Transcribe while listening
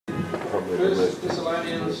First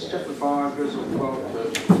Thessalonians chapter 5, verses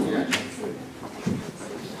 12 to 28.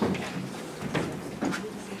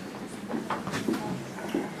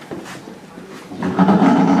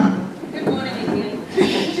 Good morning again.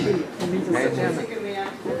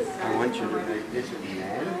 I want you to make this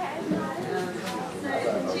man. So,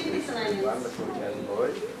 2 Thessalonians.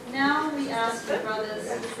 Now we ask you, brothers,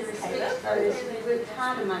 to respect those who work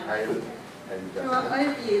hard among you, who are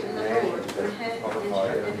over you in the Lord, and have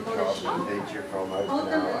admonished you. Hold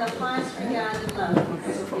them in the highest regard and love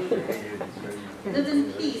because of their work. Live in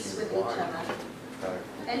peace with each other.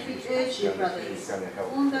 And we urge you, brothers,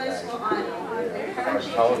 warn those who are idle, encourage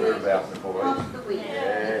you to live half the week, be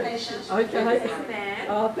patient with everyone.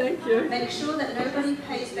 Oh, thank you. Make sure that nobody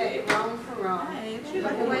pays back wrong for wrong,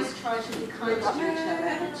 but always try to be kind to each other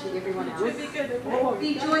and to everyone else.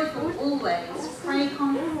 Be joyful always, pray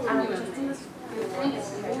continually, give thanks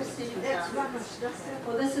in all circumstances,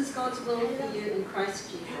 for this is God's will for you in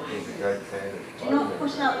Christ Jesus. Do not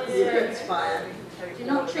put out the Spirit's fire. Do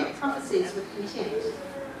not treat prophecies with contempt.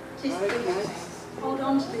 Test everything. Hold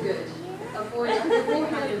on to the good. Avoid all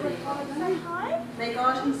envy. May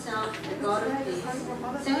God Himself, the God of peace,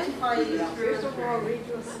 sanctify you through and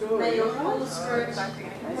through. May your whole spirit,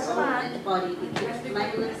 soul, and body be kept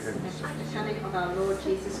blameless at the coming of our Lord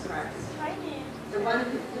Jesus Christ. The one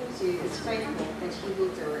who calls you is faithful that He will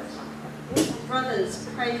do it. Brothers,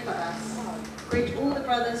 pray for us. Greet all the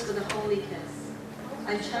brothers with a holy kiss.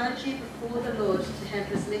 I charge you before the Lord to have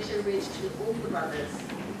this letter read to all the brothers.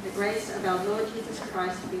 The grace of our Lord Jesus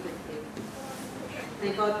Christ be with you.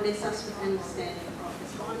 May God bless us with understanding of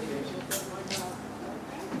His word.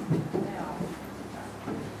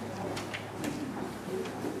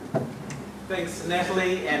 Thanks,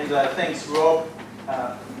 Natalie, and thanks, Rob,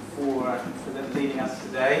 for leading us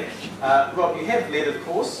today. Rob, you have led, of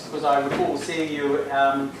course, because I recall seeing you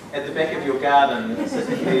at the back of your garden,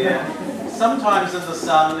 sitting there, sometimes in the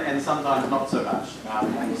sun and sometimes not so much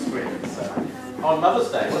on the screen. So, on Mother's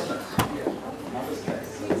Day, wasn't it? Yeah, Mother's Day.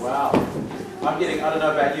 So, wow. I'm getting, I don't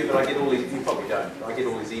know about you, but I get all these, you probably don't, I get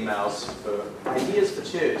all these emails for ideas for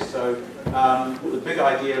church. So the big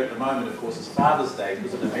idea at the moment, of course, is Father's Day,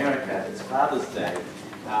 because in America it's Father's Day.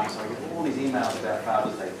 So I get all these emails about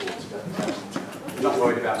Father's Day thoughts, but I'm not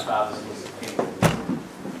worried about fathers because of him.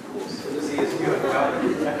 Of course, good to see you as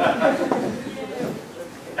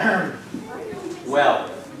well. Well,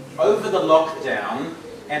 over the lockdown,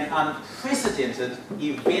 an unprecedented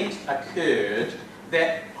event occurred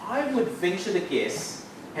that I would venture to guess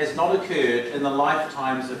has not occurred in the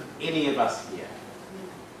lifetimes of any of us here.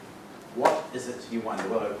 What is it, you wonder?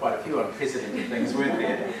 Well, there were quite a few unprecedented things, weren't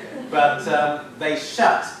there? But they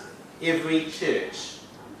shut every church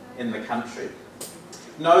in the country.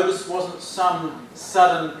 No, this wasn't some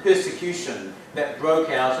sudden persecution that broke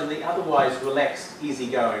out in the otherwise relaxed,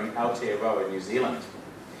 easygoing Aotearoa, New Zealand,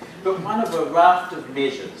 but one of a raft of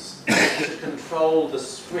measures to control the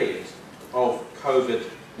spread of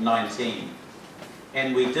COVID-19.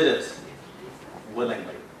 And we did it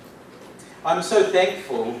willingly. I'm so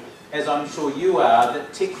thankful, as I'm sure you are,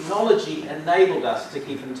 that technology enabled us to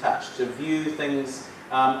keep in touch, to view things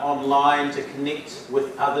online, to connect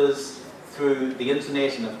with others through the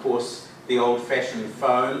internet and, of course, the old-fashioned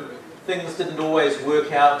phone. Things didn't always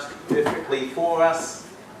work out perfectly for us,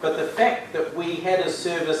 but the fact that we had a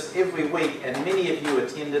service every week, and many of you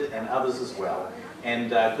attended and others as well,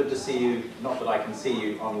 and good to see you, not that I can see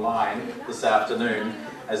you online this afternoon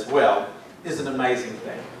as well, is an amazing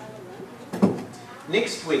thing.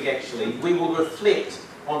 Next week, actually, we will reflect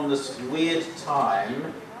on this weird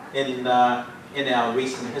time in our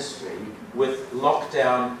recent history with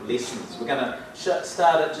lockdown lessons. We're going to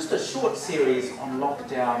start just a short series on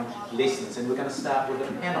lockdown lessons, and we're going to start with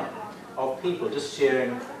a panel of people just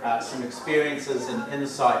sharing some experiences and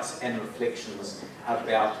insights and reflections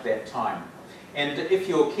about that time. And if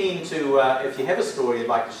you're keen to, if you have a story you'd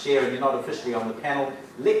like to share and you're not officially on the panel,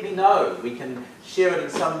 let me know. We can share it in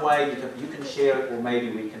some way. You can share it, or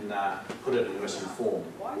maybe we can put it in a written form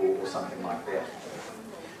or something like that.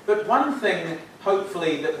 But one thing,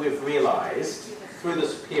 hopefully, that we've realised through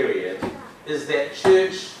this period is that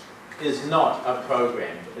church is not a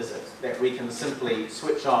program, is it? That we can simply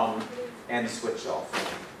switch on and switch off.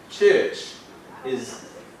 Church is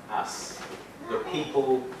us, the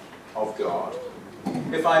people of God.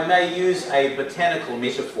 If I may use a botanical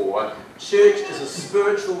metaphor, church is a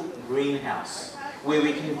spiritual greenhouse where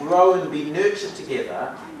we can grow and be nurtured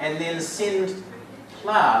together and then send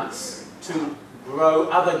plants to grow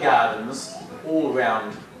other gardens all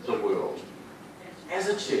around the world. As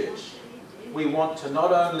a church, we want to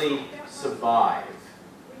not only survive,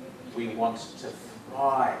 we want to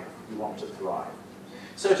thrive. We want to thrive.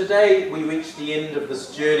 So today we reach the end of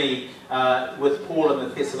this journey with Paul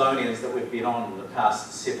and the Thessalonians that we've been on in the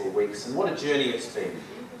past several weeks, and what a journey it's been.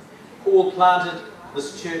 Paul planted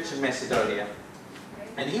this church in Macedonia,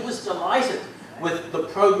 and he was delighted with the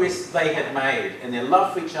progress they had made in their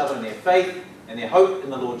love for each other and their faith and their hope in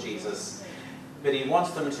the Lord Jesus. But he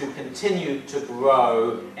wants them to continue to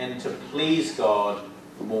grow and to please God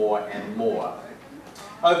more and more.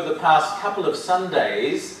 Over the past couple of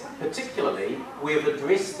Sundays, particularly, we have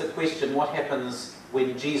addressed the question, what happens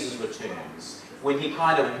when Jesus returns? When he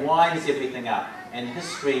kind of winds everything up and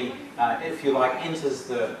history, if you like, enters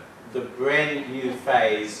the brand new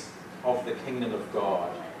phase of the kingdom of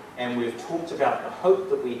God. And we've talked about the hope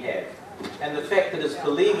that we have and the fact that as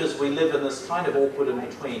believers we live in this kind of awkward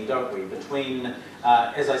in-between, don't we? Between,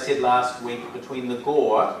 as I said last week, between the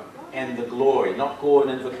gore and the glory. Not gore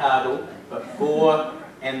and avocado, but gore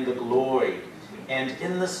and the glory. And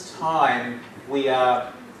in this time we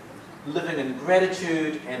are living in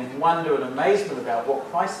gratitude and wonder and amazement about what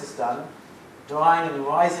Christ has done, dying and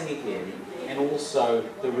rising again, and also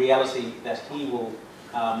the reality that he will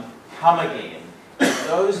come again. And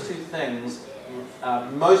those two things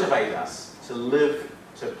motivate us to live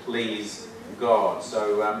to please God.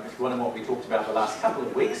 So if you want to know what we talked about the last couple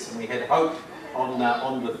of weeks, and we had hope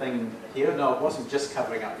on the thing here. No, it wasn't just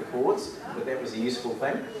covering up the chords, but that was a useful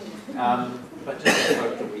thing. But just the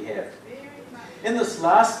hope that we have. In this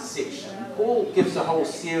last section, Paul gives a whole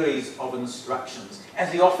series of instructions,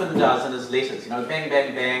 as he often does in his letters. You know, bang,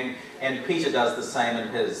 bang, bang, and Peter does the same in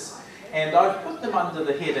his. And I've put them under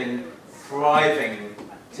the heading, thriving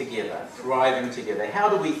together. Thriving together. How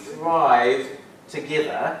do we thrive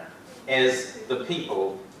together as the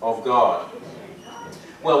people of God?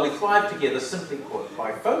 Well, we thrive together, simply put,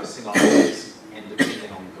 by focusing on others and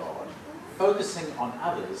depending on God. Focusing on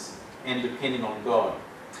others and depending on God.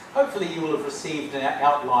 Hopefully you will have received an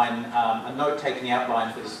outline, a note-taking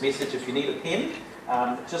outline for this message. If you need a pen,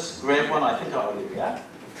 just grab one. I think, oh, there we are.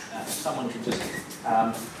 Someone can just,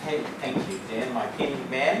 thank you, Dan, my pen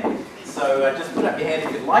man. So just put up your hand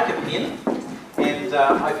if you'd like a pen. And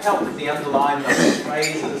I've helped the underline those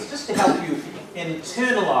phrases just to help you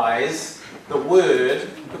internalise the word,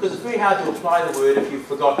 because it's very hard to apply the word if you've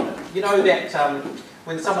forgotten it. You know that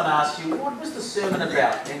when someone asks you, what was the sermon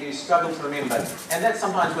about? And you struggle to remember. And that's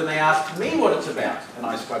sometimes when they ask me what it's about, and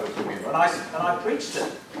I struggle to remember. And I preached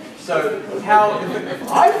it. So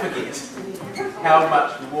if I forget, how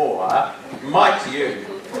much more might you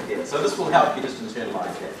forget? So this will help you just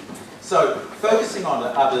internalise that. So, focusing on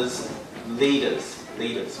others, leaders.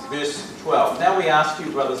 Verse 12. Now we ask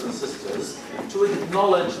you, brothers and sisters, to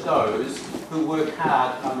acknowledge those who work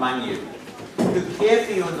hard among you, who care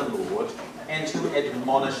for you in the Lord, and who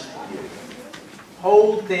admonish you.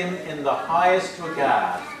 Hold them in the highest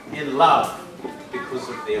regard, in love, because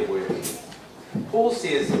of their work. Paul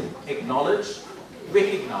says, acknowledge,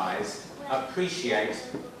 recognise, appreciate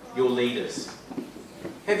your leaders.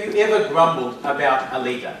 Have you ever grumbled about a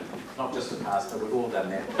leader? Not just a pastor, we've all done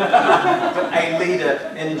that, but a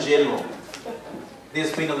leader in general.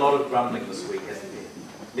 There's been a lot of grumbling this week, hasn't there?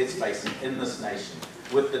 Let's face it, in this nation,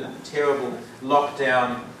 with the terrible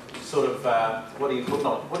lockdown sort of, what do you call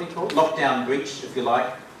it? Lockdown breach, if you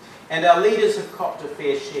like. And our leaders have copped a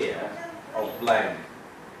fair share of blame.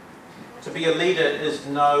 To be a leader is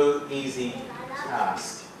no easy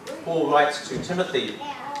task. Paul writes to Timothy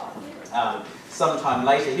sometime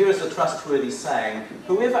later, here is a trustworthy saying,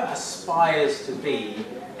 whoever aspires to be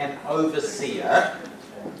an overseer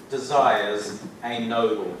desires a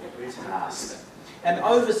noble task. An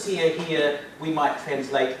overseer here we might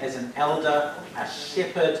translate as an elder, a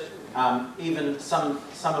shepherd, even some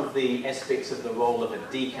of the aspects of the role of a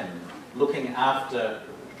deacon, looking after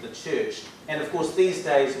the church. And of course these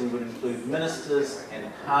days we would include ministers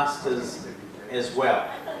and pastors as well,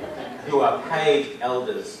 who are paid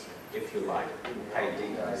elders, if you like, paid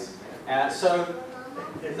deacons. So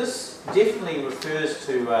this definitely refers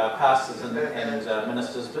to pastors and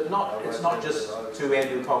ministers, but it's not just to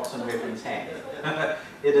Andrew Cox and Reverend Tang.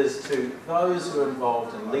 It is to those who are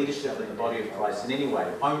involved in leadership in the body of Christ in any way,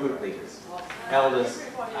 home group leaders, elders,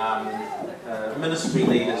 ministry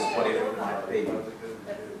leaders, whatever it might be.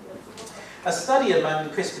 A study among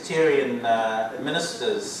Presbyterian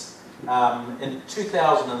ministers in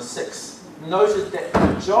 2006 noted that the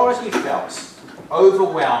majority felt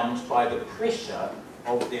overwhelmed by the pressure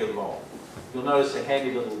of their role. You'll notice a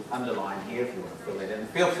handy little underline here if you want to fill that in.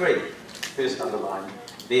 Feel free, first underline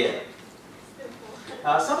there.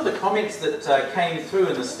 Some of the comments that came through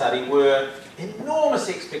in the study were enormous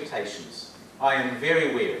expectations. I am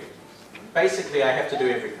very weary. Basically, I have to do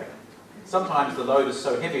everything. Sometimes the load is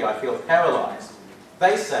so heavy I feel paralyzed.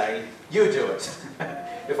 They say, you do it.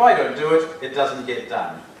 If I don't do it, it doesn't get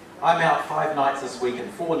done. I'm out 5 nights this week and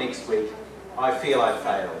 4 next week. I feel I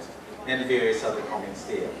failed. And various other comments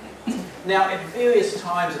there. Now, at various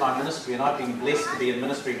times in our ministry, and I've been blessed to be in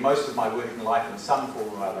ministry most of my working life in some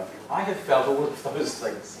form or other, I have felt all of those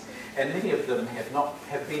things. And many of them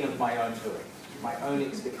have been of my own doing. My own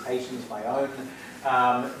expectations, my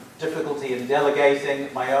own difficulty in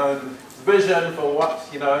delegating, my own vision for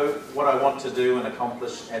what I want to do and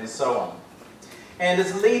accomplish, and so on. And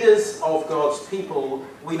as leaders of God's people,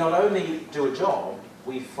 we not only do a job,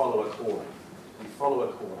 we follow a calling. We follow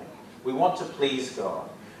a calling. We want to please God.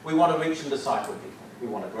 We want to reach and disciple people. We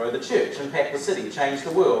want to grow the church, impact the city, change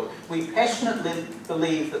the world. We passionately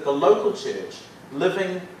believe that the local church,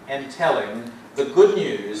 living and telling the good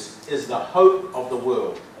news, is the hope of the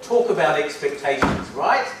world. Talk about expectations,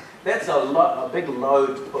 right? That's a big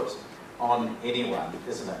load to put on anyone,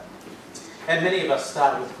 isn't it? And many of us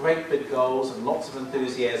start with great big goals and lots of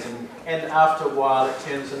enthusiasm, and after a while it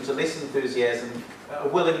turns into less enthusiasm, a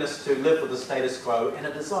willingness to live with the status quo, and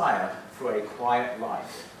a desire for a quiet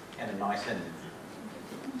life and a night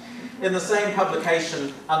in. In the same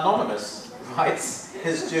publication, Anonymous writes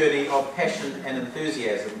his journey of passion and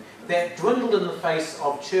enthusiasm that dwindled in the face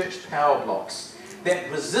of church power blocks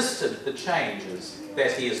that resisted the changes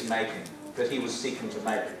that he is making, that he was seeking to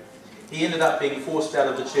make. He ended up being forced out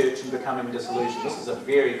of the church and becoming disillusioned. This is a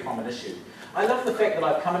very common issue. I love the fact that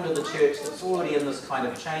I've come into the church that's already in this kind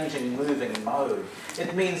of changing, moving mode.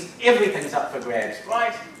 It means everything's up for grabs,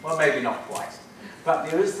 right? Well, maybe not quite. But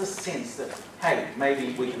there is this sense that, hey,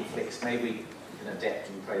 maybe we can flex, maybe we can adapt,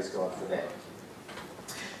 and praise God for that.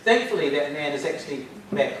 Thankfully, that man is actually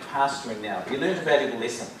back pastoring now. He learned a valuable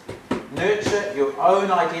lesson. Nurture your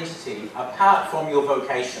own identity apart from your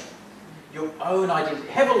vocation. Your own identity.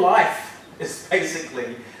 Have a life, is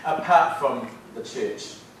basically, apart from the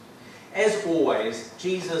church. As always,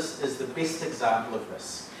 Jesus is the best example of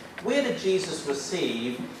this. Where did Jesus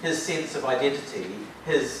receive his sense of identity,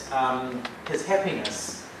 his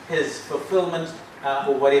happiness, his fulfillment,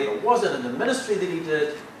 or whatever? Was it in the ministry that he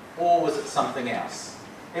did, or was it something else?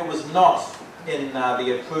 It was not in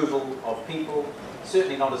the approval of people,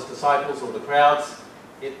 certainly not his disciples or the crowds.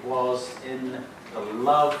 It was in the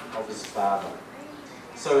love of his Father.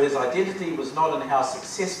 So his identity was not in how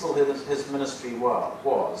successful his ministry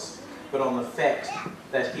was, but on the fact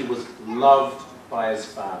that he was loved by his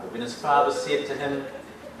Father. When his Father said to him,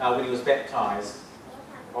 when he was baptized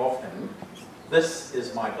of him, "This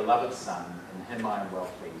is my beloved Son, in him I am well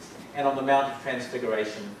pleased." And on the Mount of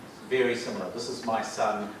Transfiguration, very similar. "This is my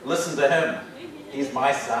Son, listen to him, he's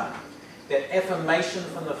my Son." That affirmation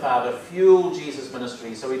from the Father fueled Jesus'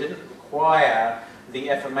 ministry, so he didn't require the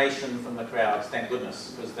affirmation from the crowds, thank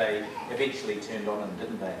goodness, because they eventually turned on him,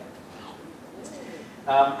 didn't they?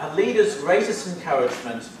 A leader's greatest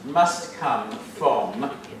encouragement must come from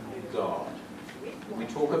God. When we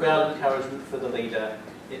talk about encouragement for the leader,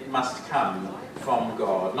 it must come from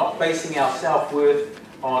God. Not basing our self-worth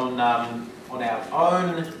on our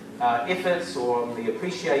own efforts or on the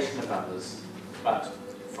appreciation of others, but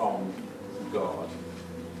from God.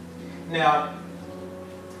 Now,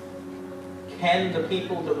 can the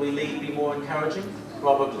people that we lead be more encouraging?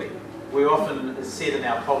 Probably. We're often said in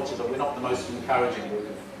our culture that we're not the most encouraging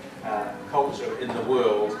culture in the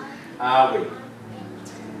world, are we?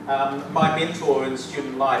 My mentor in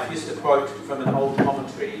student life used to quote from an old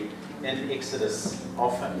commentary in Exodus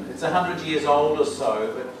often. It's 100 years old or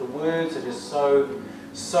so, but the words are just so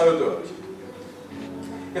good.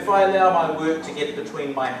 "If I allow my work to get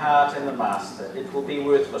between my heart and the Master, it will be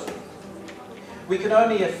worth little. We can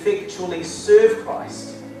only effectually serve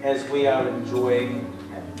Christ as we are enjoying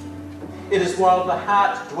him. It is while the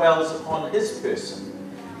heart dwells upon his person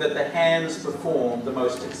that the hands perform the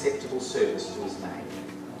most acceptable service to his name.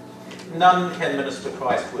 None can minister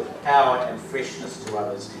Christ with power and freshness to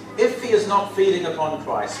others if he is not feeding upon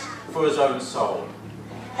Christ for his own soul.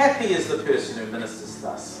 Happy is the person who ministers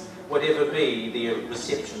thus, whatever be the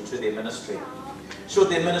reception to their ministry. Should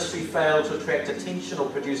their ministry fail to attract attention or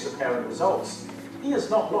produce apparent results, he has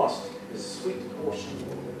not lost his sweet portion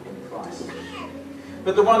in Christ.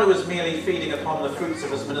 But the one who is merely feeding upon the fruits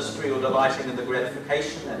of his ministry or delighting in the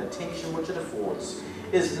gratification and attention which it affords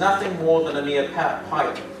is nothing more than a mere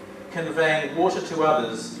pipe, conveying water to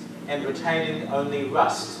others and retaining only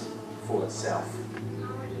rust for itself.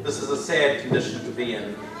 This is a sad condition to be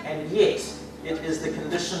in, and yet it is the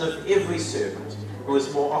condition of every servant who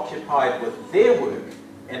is more occupied with their work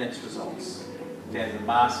and its results than the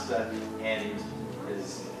Master and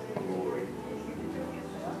his glory."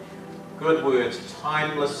 Good words,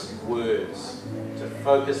 timeless words to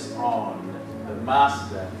focus on the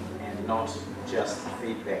Master and not just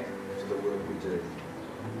feedback to the work we do.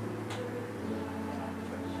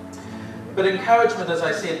 But encouragement, as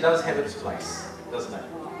I said, does have its place, doesn't it?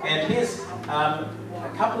 And here's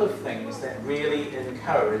a couple of things that really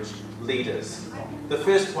encourage leaders. The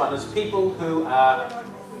first one is people who are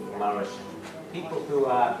flourishing. People who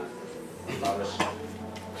are flourishing.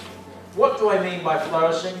 What do I mean by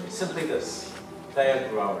flourishing? Simply this: they are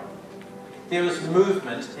growing. There is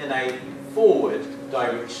movement in a forward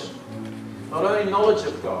direction. Not only knowledge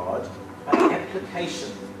of God, but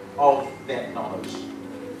application of that knowledge.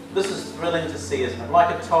 This is thrilling to see, isn't it?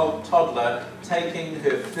 Like a toddler taking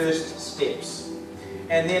her first steps.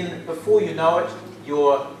 And then, before you know it,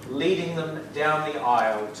 you're leading them down the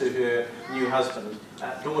aisle to her new husband.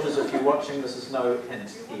 Daughters, if you're watching, this is no hint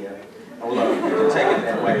here. Although, you can take it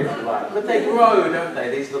that way if you like. But they grow, don't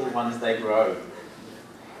they? These little ones, they grow.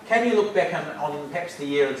 Can you look back on perhaps the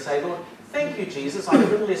year and say, Lord, thank you, Jesus, I'm a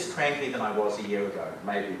little less cranky than I was a year ago,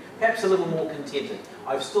 maybe. Perhaps a little more contented.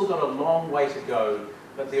 I've still got a long way to go,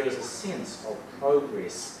 but there is a sense of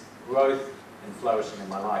progress, growth, and flourishing in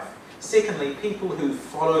my life. Secondly, people who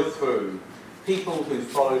follow through. People who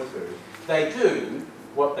follow through. They do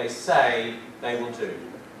what they say they will do.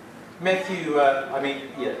 Matthew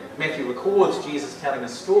records Jesus telling a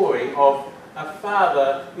story of a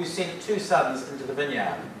father who sent 2 sons into the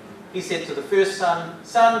vineyard. He said to the first son,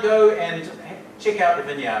 "Son, go and check out the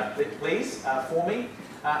vineyard, please, for me."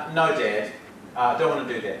 "No, Dad, don't want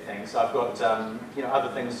to do that, thanks. I've got other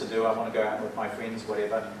things to do. I want to go out with my friends,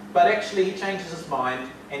 whatever." But actually, he changes his mind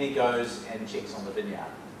and he goes and checks on the vineyard.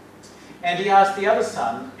 And he asks the other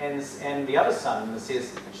son, and the other son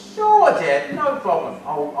says, "Sure, Dad, no problem.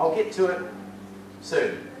 I'll get to it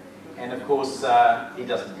soon." And of course, he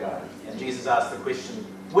doesn't go. And Jesus asked the question,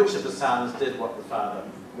 which of the sons did what the father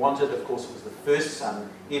wanted? Of course, it was the first son,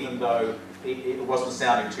 even though it wasn't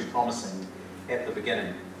sounding too promising at the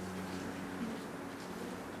beginning.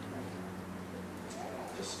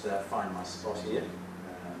 Just find my spot here.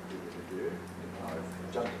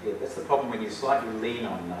 Jump here. That's the problem when you slightly lean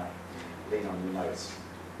on your notes.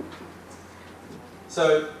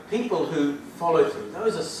 So people who follow through,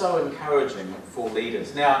 those are so encouraging for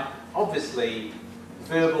leaders. Now, obviously,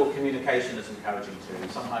 verbal communication is encouraging too.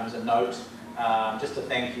 Sometimes a note, just a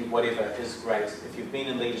thank you, whatever, is great. If you've been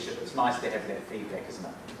in leadership, it's nice to have that feedback, isn't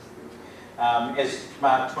it? As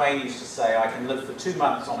Mark Twain used to say, I can live for 2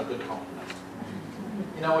 months on a good compliment.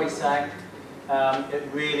 You know what he's saying? It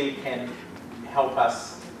really can help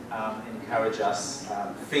us, encourage us,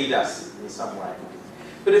 feed us in some way.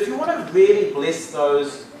 But if you want to really bless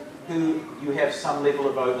those who you have some level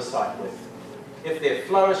of oversight with, if they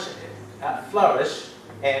flourish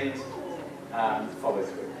and follow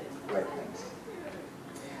through, great things.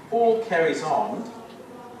 Paul carries on,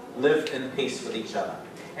 live in peace with each other.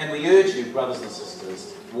 And we urge you, brothers and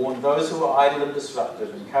sisters, warn those who are idle and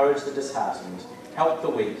disruptive, encourage the disheartened, help the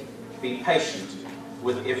weak, be patient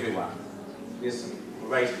with everyone. There's some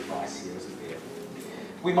great advice here, isn't there?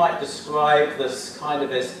 We might describe this kind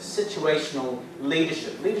of as situational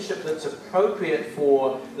leadership, leadership that's appropriate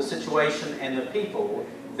for the situation and the people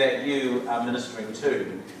that you are ministering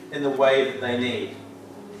to in the way that they need.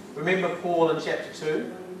 Remember Paul in chapter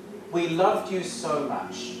 2? We loved you so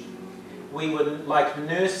much. We were like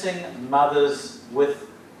nursing mothers with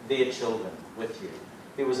their children, with you.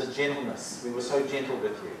 There was a gentleness. We were so gentle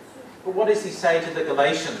with you. But what does he say to the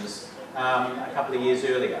Galatians a couple of years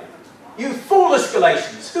earlier? You foolish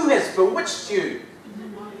Galatians, who has bewitched you?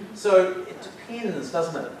 So it depends,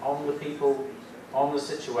 doesn't it, on the people, on the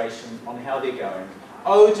situation, on how they're going.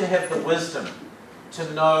 Oh, to have the wisdom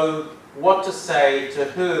to know what to say to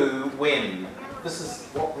who, when. This is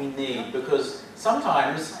what we need, because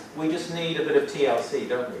sometimes we just need a bit of TLC,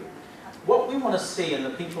 don't we? What we want to see in the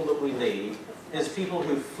people that we lead is people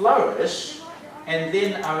who flourish and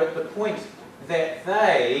then are at the point that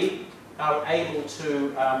they are able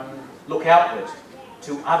to look outward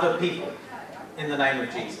to other people in the name of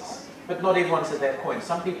Jesus. But not everyone's at that point.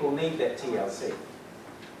 Some people need that TLC,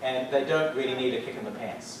 and they don't really need a kick in the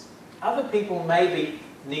pants. Other people maybe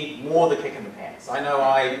need more the kick in the pants. I know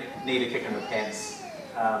I need a kick in the pants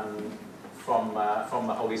from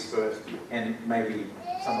the Holy Spirit, and maybe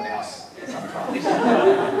someone else sometimes.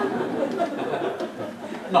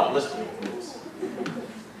 Not listening, of course.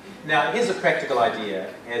 Now, here's a practical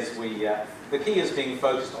idea as we... the key is being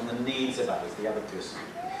focused on the needs of others, the other person.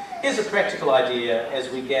 Here's a practical idea as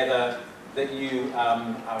we gather that you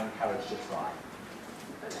are encouraged to try.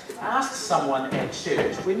 Ask someone at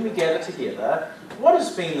church, when we gather together, what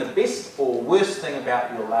has been the best or worst thing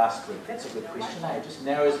about your last week? That's a good question, eh? It just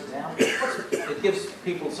narrows it down. It gives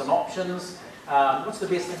people some options. What's the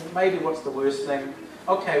best thing? Maybe what's the worst thing?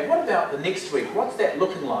 Okay, what about the next week? What's that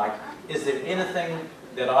looking like? Is there anything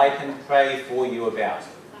that I can pray for you about?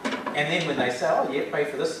 And then when they say, oh yeah, pray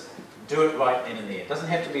for this, do it right then and there. It doesn't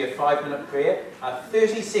have to be a 5-minute prayer. A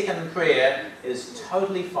 30-second prayer is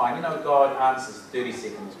totally fine. You know, God answers 30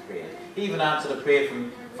 seconds prayer. He even answered a prayer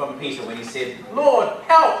from Peter when he said, Lord,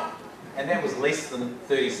 help! And that was less than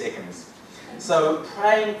 30 seconds. So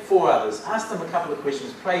praying for others, ask them a couple of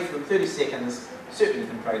questions, pray for them 30 seconds, certainly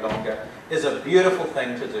can pray longer, is a beautiful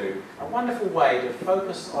thing to do. A wonderful way to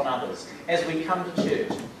focus on others as we come to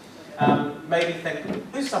church. Maybe think,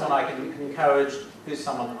 who's someone I can encourage, who's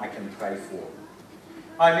someone I can pray for.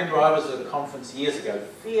 I remember I was at a conference years ago,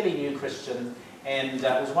 fairly new Christian, and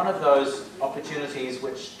it was one of those opportunities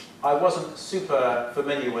which I wasn't super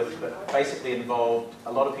familiar with, but basically involved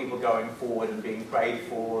a lot of people going forward and being prayed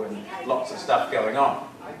for and lots of stuff going on.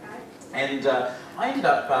 And I ended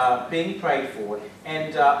up being prayed for,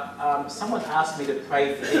 and someone asked me to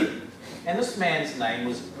pray for them. And this man's name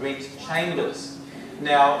was Brent Chambers.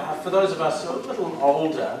 Now, for those of us who are a little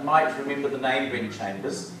older, might remember the name Brent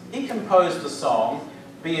Chambers. He composed the song,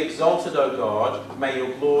 Be Exalted, O God, May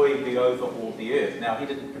Your Glory Be Over All the Earth. Now, he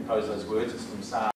didn't compose those words, it's from Psalm